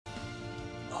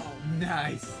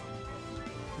Nice.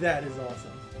 That is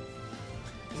awesome.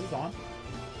 Is this on?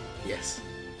 Yes.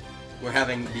 We're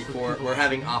having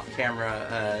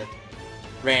off-camera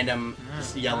random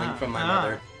yelling from my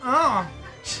mother. Oh.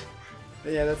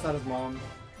 Yeah, that's not his mom.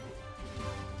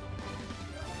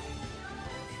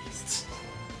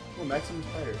 Oh, Maximum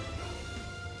Spider.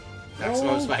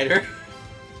 Maximum Spider?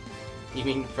 You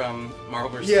mean from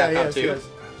Marvel vs. Yeah, Capcom 2? yes.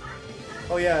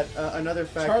 Oh yeah, another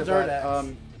fact about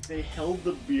they held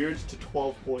the beards to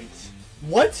 12 points.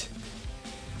 What?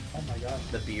 Oh my god.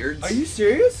 The beards? Are you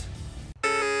serious?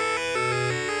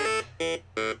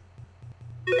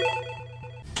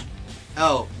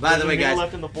 Oh, by the way, guys,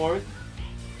 left in the fourth.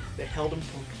 They held him to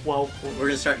 12 points. we're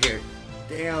gonna start here.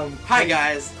 Damn. Hi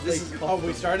guys, this is Oh,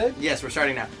 we started? yes, we're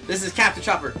starting now. This is Captain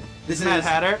Chopper. This is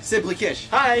Madhatter. Simply Kish.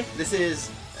 Hi. This is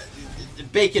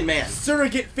Bacon Man.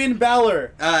 Surrogate Finn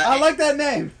Balor. I like that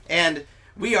name. And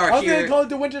we are I was here. gonna call it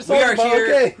the Winter We Soldier, are but here.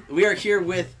 okay. We are here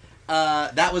with.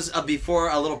 That was before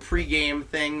a little pre-game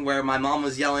thing where my mom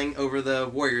was yelling over the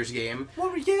Warriors game.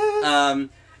 Warriors.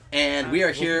 And we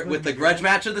are here with the grudge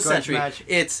match of the Grudge century. match.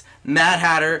 It's Mad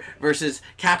Hatter versus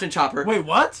Captain Chopper. Wait,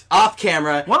 what? Off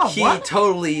camera, What? he What?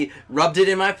 totally rubbed it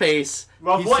in my face.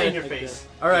 Rub He what said- in your face?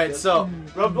 Alright, so.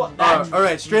 Rub what?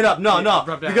 Alright, straight up. No.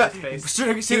 Rub that You got, in his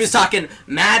face. He was talking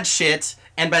mad shit,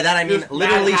 and by that I mean Just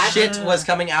literally Mad shit Hatter. was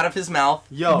coming out of his mouth.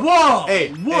 Yo. Whoa!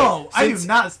 Hey, Whoa! hey, I do since-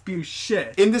 not spew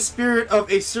shit. In the spirit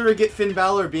of a surrogate Finn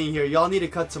Balor being here, y'all need to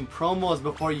cut some promos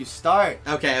before you start.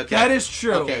 Okay. That is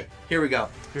true. Okay, here we go.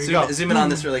 Here you go. Zoom in on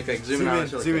this really quick. Zoom in on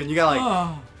this really Zoom quick. in. You got like.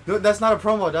 Oh. No, that's not a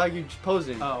promo, dog. You're just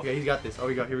posing. Oh. Okay, he's got this. Oh,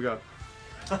 here we go.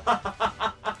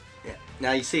 Yeah.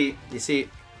 Now you see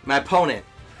my opponent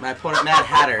Mad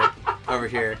Hatter over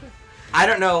here. I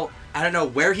don't know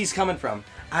where he's coming from.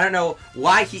 I don't know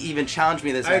why he even challenged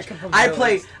me this match. I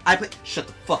play shut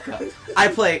the fuck up. I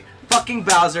play fucking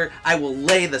Bowser. I will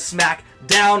lay the smack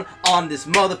down on this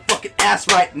motherfucking ass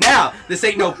right now. This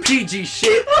ain't no PG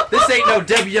shit. This ain't no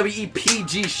WWE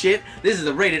PG shit. This is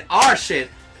the rated R shit.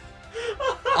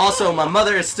 Also, my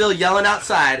mother is still yelling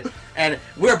outside, and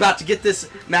we're about to get this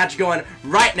match going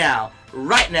right now.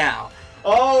 Right now.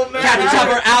 Oh man. Captain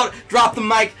Chopper out, drop the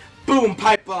mic, boom,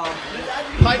 pipe bomb.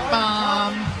 Pipe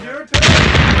bomb. Your turn.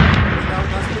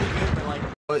 That's pretty good, but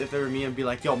like, if they were me, I'd be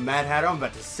like, yo, Mad Hatter, I'm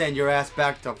about to send your ass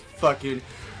back to fucking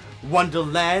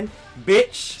Wonderland,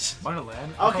 bitch.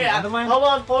 Wonderland. Okay, Wonderland? hold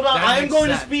on. That I'm makes going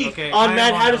to sense. speak Okay, on I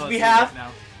Mad want Hatter's to behalf.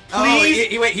 now. Please,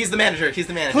 Oh, wait, he's the manager. He's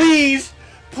the manager. please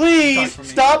Talk for me.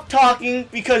 stop talking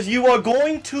because you are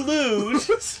going to lose.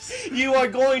 You are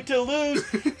going to lose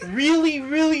really,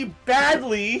 really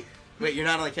badly. Wait, you're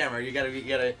not on the camera. You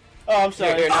gotta. Oh, I'm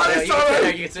sorry. Here, no, Oh, no, it's you can sit alright.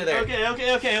 there. You can sit there.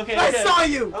 Okay. I saw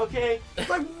you! Okay. It's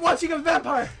like watching a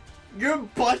vampire. Your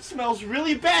butt smells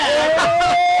really bad.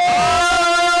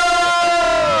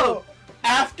 Oh!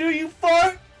 After you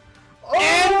fart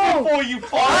and before you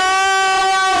fart.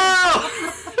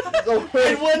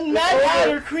 And when Mad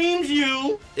Hatter creams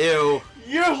you, Ew.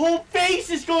 your whole face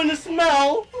is going to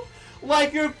smell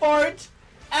like your fart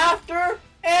after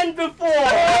and before.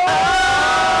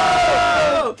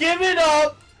 Give it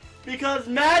up because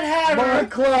Mad Hatter,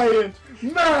 client,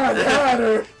 Mad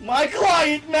Hatter. my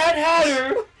client Mad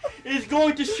Hatter, is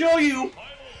going to show you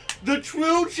the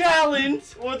true challenge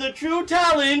or the true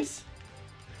talents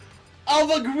of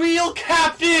a real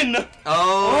captain.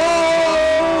 Oh.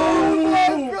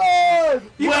 my god!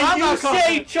 When you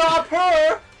say chop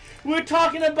her, we're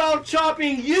talking about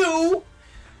chopping you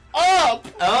up.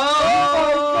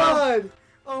 Oh.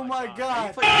 Oh my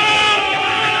god!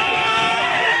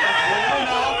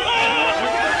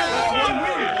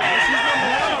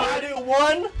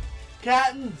 One,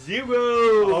 Captain 0.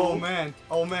 Oh man!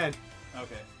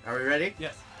 Okay. Are we ready?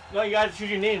 Yes. No, you gotta choose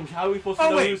your names. How are we supposed to Oh,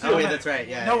 know wait. who's Oh who? wait, that's right.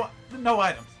 Yeah. No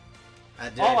items.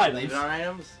 Did all I items. leave it on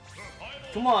items?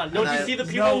 Come on, don't you see the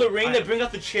people in the ring that bring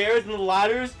up the chairs and the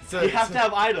ladders? So- You have to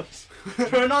have items.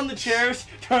 Turn on the chairs,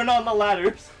 turn on the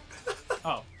ladders.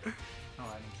 Oh. No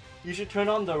items. You should turn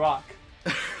on the rock.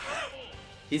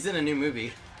 He's in a new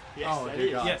movie. Yes, Oh, that dear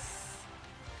is. God. Yes.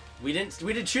 We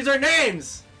didn't choose our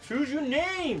names. Choose your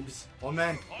names. Oh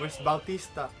man, where's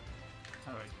Bautista?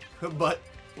 Alright. But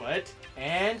What?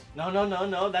 And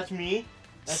no, that's me.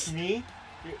 That's me.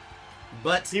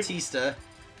 But Tista.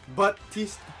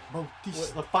 Bautista.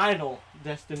 The final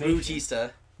destination.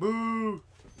 Bautista. Boo!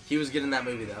 He was good in that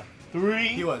movie though. 3,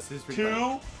 He was. His 2,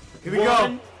 Here we go.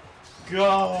 1, go.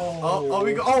 Oh,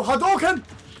 we go. Oh, Hadouken!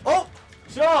 Oh!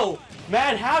 So,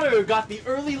 Mad Hatter got the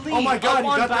early lead Oh my God, up he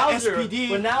on got the Bowser, SPD.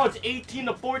 but now it's 18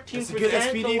 to 14%. It's a good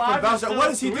SPD The for ladder's Bowser. still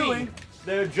What is he 3. doing?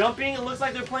 They're jumping. It looks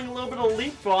like they're playing a little bit of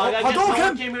leapfrog. Oh, I guess no Hadouken!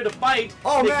 one came here to fight.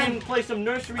 Oh, they man. can play some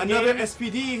nursery Another games.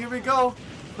 SPD. Here we go.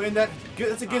 Playing that.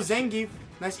 Good. That's a good Zangief.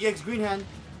 Nice EX green hand.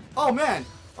 Oh man.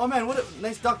 Oh man. What a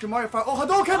nice Dr. Mario fire. Oh,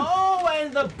 Hadouken! Oh,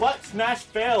 and the butt smash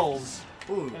fails.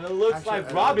 Ooh, And it looks actually, like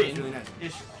that Robin was really nice.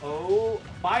 is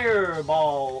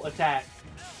fireball attack,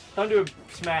 thunder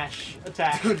smash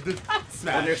attack,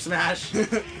 Thunder smash.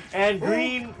 and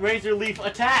green razor leaf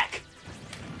attack.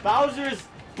 Bowser's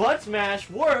butt smash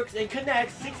works and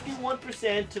connects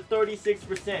 61% to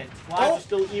 36%. Bowser's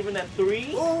still even at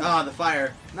 3. Oh, the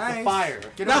fire. Nice. The fire.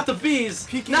 Get Not up. the bees.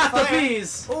 Peeking Not the fire.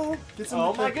 bees. Oh, get some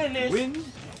Oh my goodness. Wind.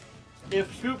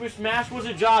 If Super Smash was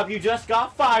a job, you just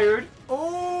got fired.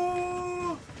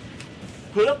 Oh.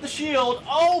 Put up the shield.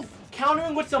 Oh,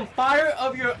 countering with some fire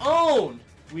of your own.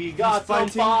 We got some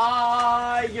fighting.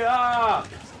 fire.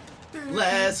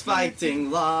 Less fighting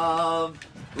love.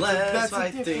 Less That's a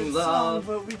fighting different love.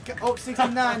 song, but we got, oh,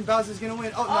 69. Bowser's gonna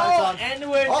win. Oh, no, Oh, it's on. and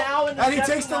we're now in the and he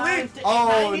takes the lead. 79 to Oh,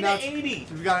 90 now to 80.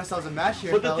 we got ourselves a match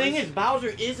here, But the fellas. thing is,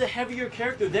 Bowser is a heavier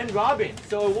character than Robin,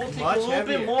 so it will take Much a little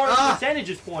heavier. bit more Ah.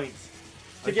 percentages points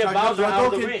to Like, get try Bowser out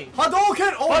of the Hadouken. ring.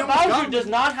 Hadouken! Oh, But my Bowser God. does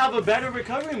not have a better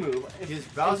recovery move. His In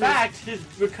Bowser's- fact, his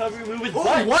recovery move is Oh,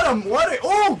 butt. what a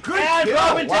oh, good And kill.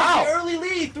 Robin Wow. takes the early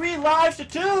lead, 3 lives to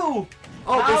 2.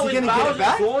 Oh, How is he gonna get Bowser it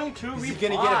back? going to Is he reply?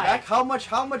 gonna get it back? How much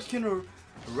can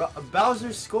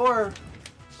Bowser score?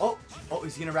 Oh,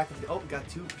 he's gonna rack up the, we got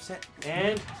 2%.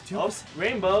 And 2%.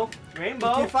 rainbow,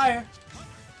 Okay, fire.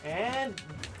 and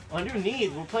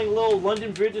underneath, we're playing a little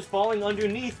London Bridge is falling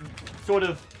underneath sort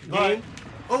of game.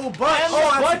 Oh, but, And the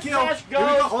that's butt a kill. smash Here we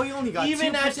go. goes Oh, you only got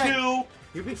even 2%. at 2.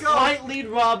 Here we go. Slight lead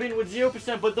Robin with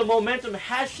 0%, but the momentum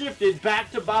has shifted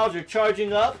back to Bowser,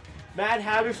 charging up. Mad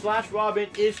Hatter / Robin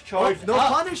is charged no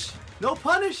up. punish. No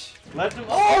punish. Left him.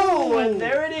 Oh! Oh, and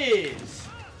there it is.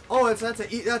 Oh,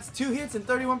 that's 2 hits and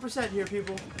 31% here,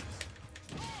 people.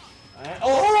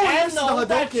 Oh, and yes, the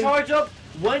that Hadouken. charge up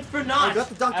went for naught. I got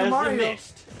the Dr. as Mario. it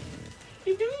missed.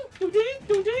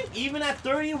 Even at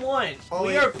 31, Oh, we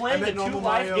wait, are I playing a meant normal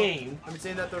 2-life Mario. game. I've been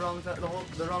saying that the wrong thing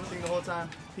the whole time.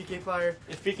 PK fire.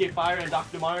 It's PK Fire and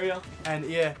Dr. Mario. And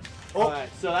yeah. Oh, Alright,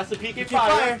 so that's the PK, PK Fire.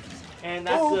 fire. And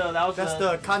that's That's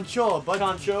the control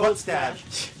butt stab.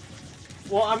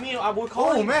 Well, I mean, we're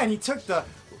calling. Oh man, he took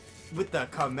with the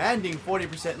commanding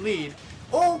 40% lead.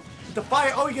 Oh, the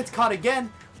fire. Oh, he gets caught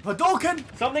again. Hadouken.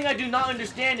 Something I do not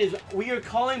understand is we are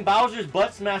calling Bowser's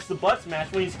butt smash the butt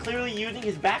smash when he's clearly using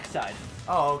his backside,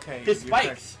 Oh, okay. his You're correct.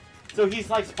 spikes. So he's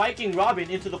like spiking Robin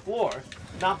into the floor,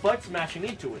 not butt smashing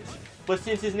into it. But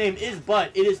since his name is Butt,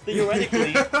 it is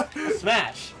theoretically a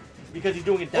smash because he's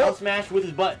doing a down smash with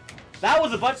his butt. That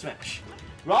was a butt smash.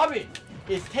 Robin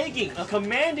is taking a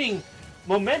commanding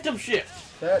momentum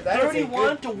shift. That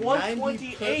 31 to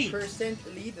 128. 90%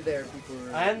 lead there, people.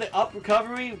 And the up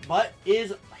recovery, Butt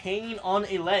is hanging on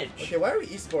a ledge. Okay, why are we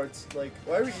esports? Like,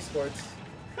 why are we esports?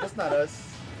 That's not us.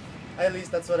 At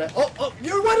least that's what I. Oh,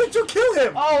 Why did you kill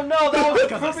him? Oh no, that was a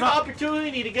Because I perfect suck.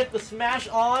 opportunity to get the smash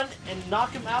on and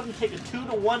knock him out and take a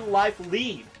 2-to-1 life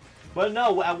lead. But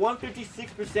no, at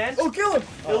 156%, Oh, kill him!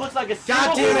 it looks like a single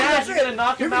God damn it, smash that's is it. gonna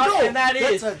knock Here him we out, go. and that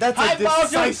is That's Hi, a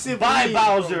decisive Bowser. Bye, lead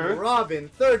Bowser. Robin,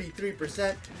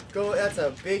 33%. Go. That's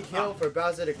a big hill for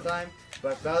Bowser to climb.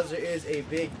 But Bowser is a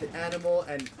big animal,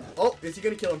 and is he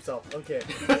gonna kill himself? Okay.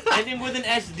 Ending with an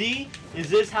SD. Is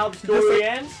this how the story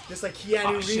ends? Just like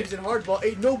Keanu Oh, shit. Reeves in Hardball.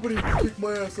 Ain't nobody can kick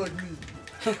my ass like me.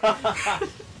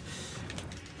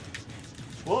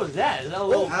 What was that? Is that a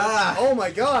little? Oh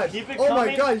my God! Keep it Oh my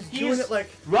coming. God! He's doing it like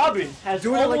Robin has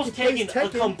doing it like almost he plays taken a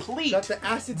Tekken. complete Got the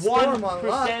acid storm on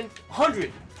lock. 1%,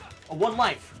 1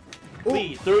 life Ooh.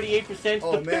 lead, 38%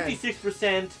 Oh, to man.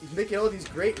 56%. He's making all these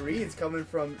great reads coming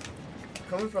from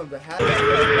the hat.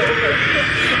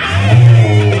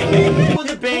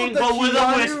 With a bang, the but with a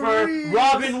Keanu whisper, Reeves.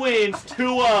 Robin wins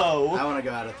 2-0. I want to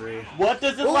go out of 3. What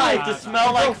does it Oh, like to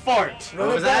smell like fart? Run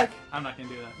What it was that? back. I'm not gonna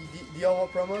do that. Do y'all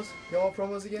want promos? Y'all want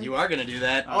promos again? You are gonna do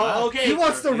that. Oh, okay. He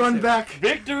wants to run back.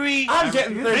 Victory. I'm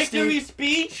getting thirsty. Victory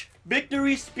speech.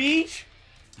 Victory speech.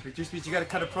 Victory speech. You gotta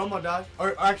cut a promo, dog.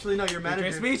 Or actually, no, your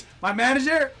manager. Speech. My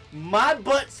manager. My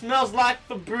butt smells like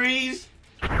Febreze.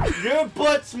 Your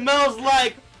butt smells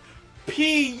like PU.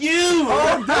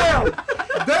 Oh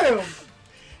damn! Damn!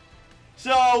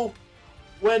 So,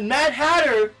 when Mad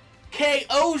Hatter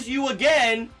KOs you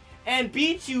again and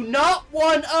beats you not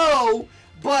 1-0,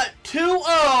 but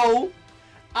 2-0,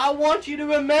 I want you to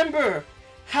remember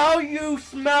how you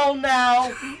smell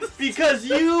now, because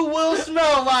you will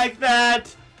smell like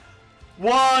that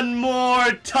one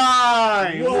more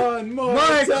time. One more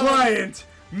My time. client,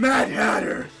 Mad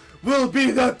Hatter, will be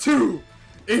the 2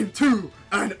 in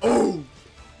 2-0.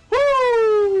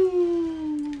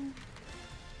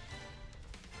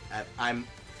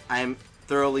 I'm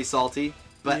thoroughly salty,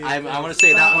 but Yeah, I want to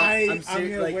say that one. I'm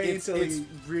serious. Like it's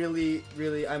really,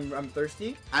 really. I'm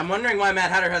thirsty. I'm wondering why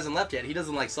Mad Hatter hasn't left yet. He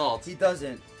doesn't like salt. He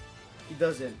doesn't. He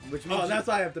doesn't. Which means that's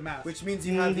why I have the mask. Which means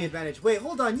you have the advantage. Wait,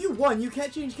 hold on. You won. You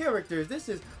can't change characters.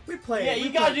 We play. Yeah,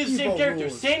 you gotta do the same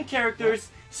characters. Same characters.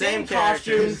 Same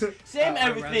characters. costumes. Same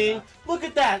everything. Look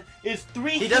at that. It's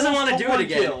 3 He doesn't want to do it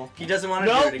again. Kill. He doesn't want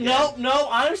to do it again. No.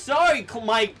 I'm sorry,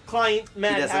 my client,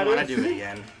 Mad Hatter. He doesn't want to do it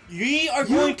again. We are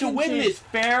going to win this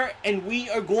fair, and we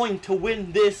are going to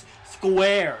win this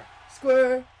square.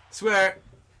 Square. Swear.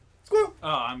 Square. Oh,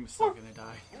 I'm still gonna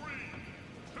die.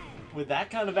 With that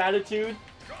kind of attitude,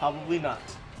 probably not,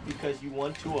 because you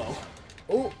won 2-0.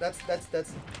 Oh, that's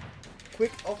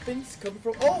quick offense coming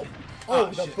from.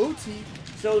 The shit. booty.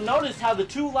 So notice how the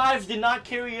 2 lives did not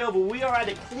carry over. We are at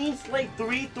a clean slate,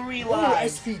 3-3 Oh,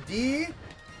 lives. SPD.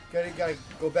 Gotta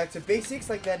go back to basics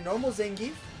like that normal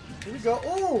Zangief. Here we go.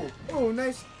 Oh,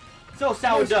 nice. So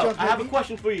Sourdough, jump, I have a baby.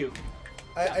 question for you.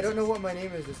 I don't know what my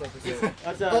name is this episode.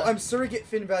 That's I'm Surrogate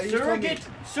Finn Value.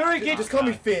 Surrogate, Just call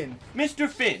me Finn. Mr.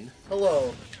 Finn.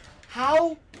 Hello.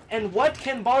 How and what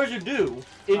can Bowser do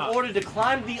in order to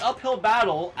climb the uphill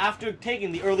battle after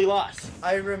taking the early loss?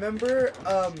 I remember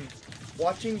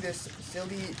watching this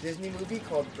silly Disney movie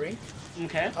called Brink.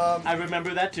 Okay, I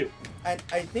remember that too. And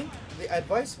I think the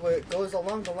advice goes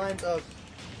along the lines of,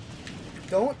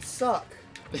 don't suck.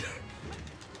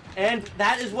 And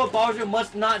that is what Bowser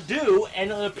must not do, and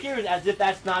it appears as if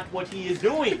that's not what he is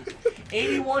doing.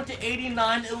 81 to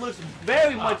 89, it looks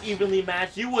very much evenly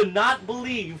matched. You would not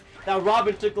believe that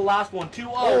Robin took the last one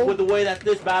 2-0 with the way that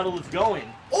this battle is going.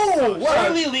 Oh, wow.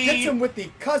 Early lead. Gets him with the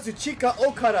Kazuchika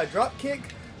Okada drop kick.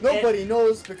 Nobody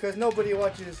knows because nobody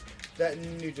watches that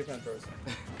New Japan Pros.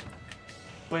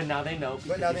 But now they know.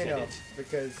 But now you they said know it.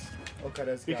 because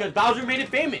Okada's Because Bowser made it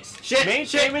famous. Shit, Made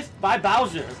shit. famous by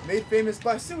Bowser. made famous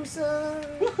by suicide.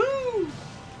 Woohoo!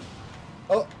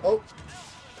 Oh.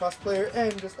 Cosplayer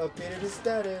N just updated his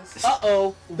status.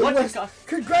 Uh-oh. The What West- the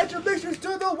Congratulations to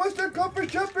the Western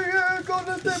Conference champion,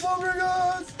 Golden State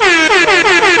Warriors!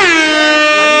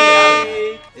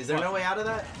 Is there no way out of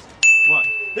that? What?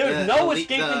 There's Yeah, no the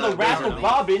escaping the wrath of lead.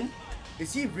 Robin.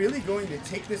 Is he really going to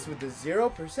take this with the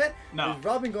 0%? No. Is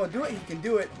Robin going to do it? He can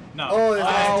do it. No. Oh, there's Oh,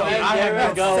 I and have there we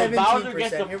no- go. 17%. Bowser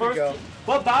gets the Here we first. go.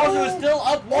 But Bowser is still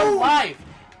up one Oh. life.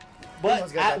 But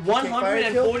Almost got at that PK fire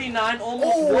kill. 149,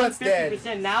 almost Oh, that's dead.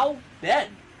 150% now, dead.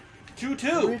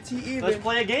 2-2. Pretty even. Let's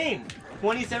play a game.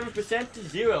 27% to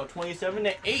 0, 27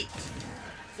 to 8.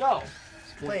 So,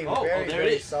 Playing Oh, very, there it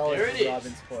very is. solid There it for is.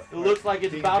 Robin's foot. it looks like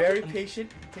it's Being about very to...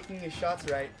 patient, picking his shots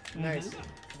right. Nice. Mhm.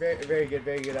 Very, very good,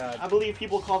 very good. I believe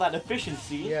people call that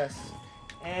efficiency. Yes.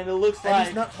 And it looks And like...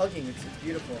 he's not hugging. It's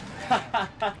beautiful.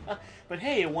 But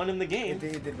hey, it won him the game.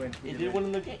 It did win. It did win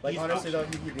him the game. Like He's, honestly though,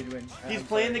 he did win. he's I'm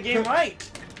playing sorry. the game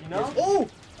right. You know? Oh!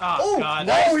 Oh, God.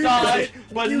 No, Nice he dodge, did.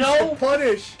 but He no- used to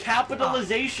punish.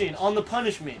 Capitalization on the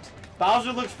punishment.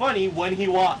 Bowser looks funny when he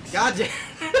walks. God damn.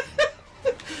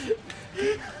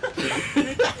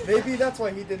 Maybe that's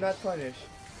why he did not punish.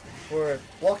 Or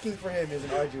walking for him is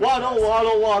an arduous Waddle,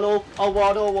 task.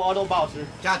 waddle, Bowser.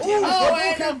 God damn. Oh, Oh,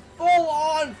 and a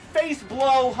full-on face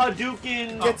blow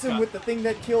Hadouken. Gets him God. with the thing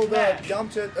that killed Smash.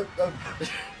 Yamcha.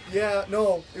 Yeah,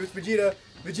 no, it was Vegeta.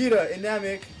 Vegeta in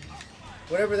Namek.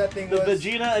 Whatever that thing The was.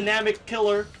 Vegeta Anamic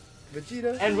Killer.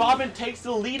 Vegeta. And Robin takes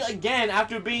the lead again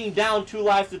after being down 2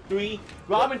 lives to 3.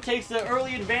 Robin takes the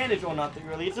early advantage. Well, not the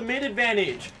early. It's a mid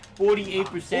advantage.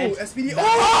 48%. Oh, SPD.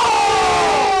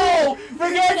 Oh!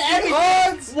 Forget everything.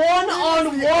 Odds! One on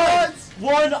The one. odds!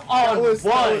 One on That was-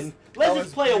 one. Let's that just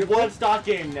was play beautiful. a one-stock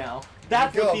game now.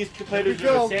 That's Here we what go. these Here competitors we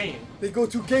go. are saying. They go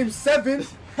to game 7.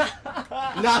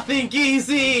 Nothing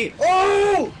easy.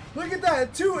 Oh! Look at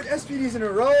that. 2 SPDs in a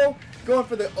row. Going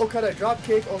for the Okada drop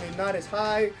kick, only not as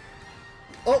high.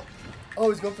 Oh! Oh,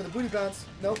 he's going for the booty bounce.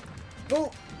 Nope.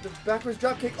 Oh! The backwards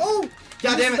drop kick. Oh!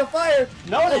 God He damn misses it. the fire.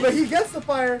 No, Oh, but he gets the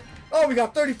fire. Oh, we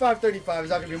got 35-35. Is that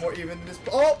going to be more even than this?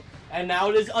 Oh! And now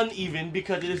it is uneven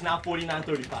because it is now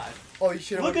 49-35. Oh, you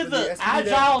should have Look went at for the SPD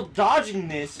there. agile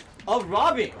dodgingness of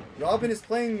Robin. Robin is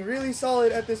playing really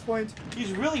solid at this point.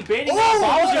 He's really baiting Oh,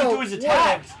 Bowser wow, into his wow.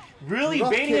 attacks. Really Rough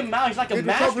baiting kick. him out. He's like a Good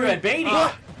master recovery. at baiting.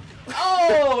 What?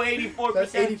 Oh, 84%,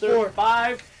 That's 84.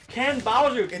 35. Can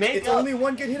Bowser make It's up? only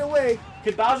one good hit away.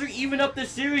 Could Bowser even up the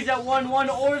series at 1-1,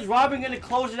 or is Robin going to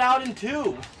close it out in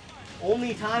 2?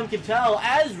 Only time can tell,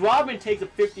 as Robin takes a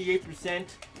 58%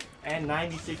 and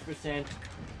 96%.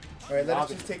 Alright, let us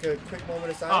Robin. just take a quick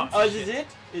moment of silence. Oh, is this it?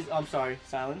 I'm sorry,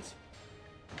 silence.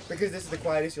 Because this is the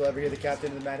quietest you'll ever hear the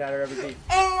captain of the Mad Hatter ever be.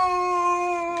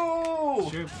 Oh!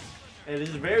 Shoot. It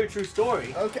is a very true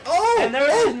story. Okay. Oh! And there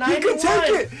is he 91. can take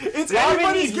it! It's Robin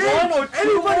anybody's needs game! 1 or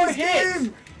 2 more Anybody's hits.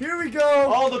 game! Here we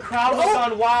go! Oh, the crowd has Oh,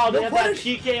 gone wild. no They have that punish.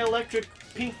 PK electric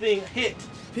pink thing hit.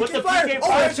 PK the fire. PK Oh,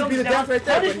 fire that should be comes the down. death right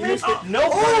there, but he Punishment. missed it. No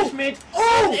Oh! punishment.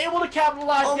 Oh! And able to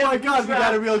capitalize. Oh Get my the God, we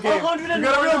got a real game. 101, We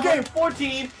got a real game.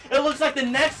 114. It looks like the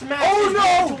next match Oh, is no!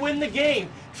 going to win the game.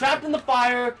 Trapped in the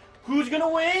fire. Who's gonna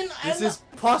win? This And is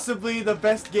possibly the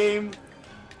best game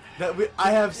that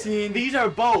I have seen. these are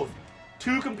both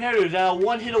 2 competitors that are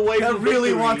 1 hit away That from really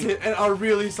victory. want it and are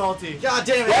really salty. God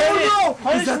damn it! There it is. Oh,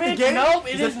 no! Is that the Punishment? game? Nope,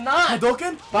 it is not.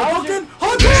 Hadouken? Bowser-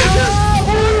 Hadouken?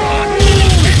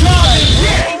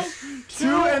 Yes!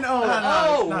 2-0.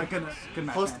 Oh. No, good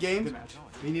match. Post man. game? Good match.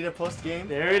 We need a post game.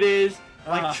 There it is.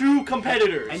 Like true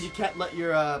competitors. And you can't let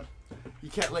your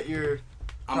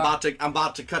I'm about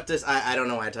to cut this. I don't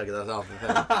know why I took this off.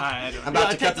 I don't I'm know.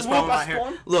 about to take cut this the promo whoop right here.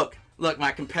 on? Look,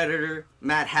 my competitor,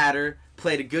 Mad Hatter,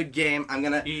 played a good game. I'm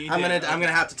gonna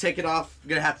have to take it off. I'm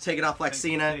gonna have to take it off like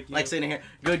Cena, thank you. like Cena here.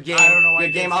 Good game. I don't know why Good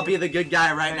you game. did I'll be it. the good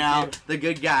guy right Thank now. you. The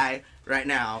good guy right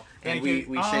now. And Thank we you.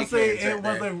 shake Honestly, hands right it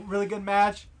was there. a really good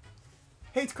match.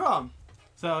 Hates Crom.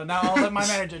 So now I'll let my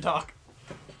manager talk.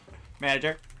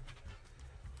 Manager.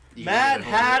 You Mad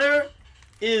can hold it. Hatter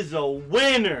is a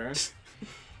winner.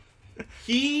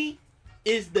 He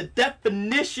is the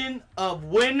definition of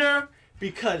winner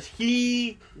because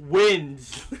he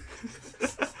wins.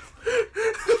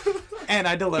 And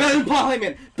I Better delivered. than Paul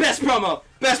Heyman. Best promo.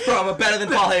 Better than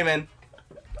Paul Heyman.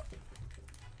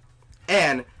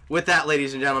 And with that,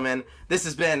 ladies and gentlemen, this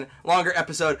has been a longer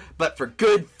episode, but for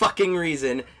good fucking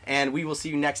reason. And we will see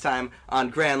you next time on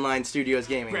Grand Line Studios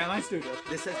Gaming. Grand Line Studios.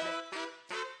 This has been...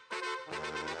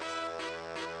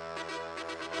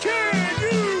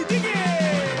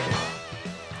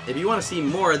 If you want to see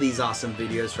more of these awesome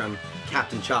videos from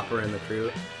Captain Chopper and the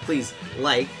crew, please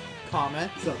like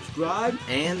Comment, subscribe,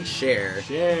 and share.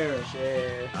 share.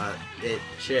 Share.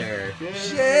 Share.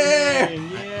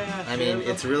 Yeah. I mean,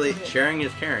 it's really sharing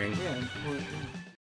is caring. Yeah.